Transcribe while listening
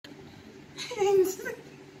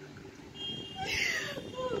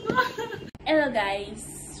Hello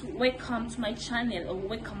guys, welcome to my channel, or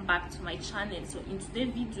welcome back to my channel. So in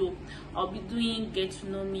today's video I'll be doing get to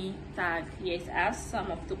know me tag. Yes, I have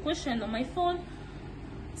some of the questions on my phone,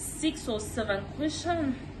 6 or 7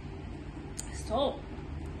 questions. So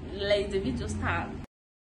let the video start.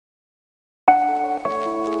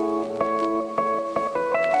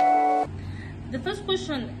 The first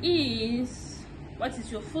question is, what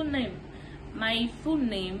is your full name? My full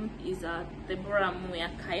name is Deborah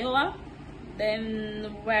Kayoa.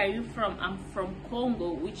 Then where are you from? I'm from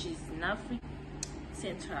Congo, which is in Africa,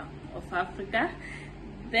 Central of Africa.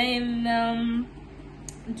 Then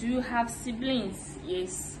do you have siblings?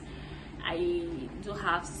 Yes, I do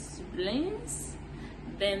have siblings.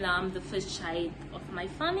 Then I'm the first child of my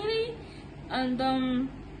family. And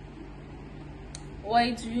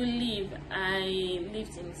where do you live? I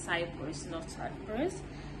lived in Cyprus, not Cyprus.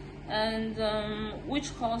 And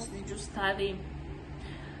which course did you study?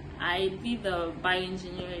 I did the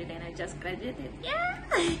bioengineering and I just graduated. Yeah.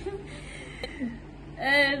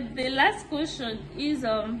 The last question is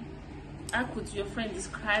how could your friend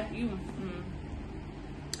describe you?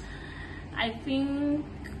 I think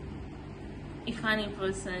a funny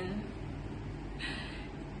person,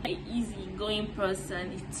 an easygoing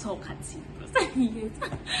person, a talkative person. Yes.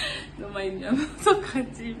 Don't mind me, I'm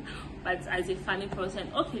talkative, but as a funny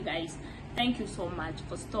person. Okay guys, thank you so much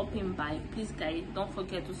for stopping by. Please guys, don't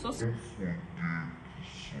forget to subscribe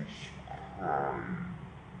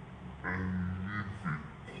and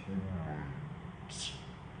leave a comment.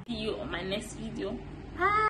 See you on my next video. Bye.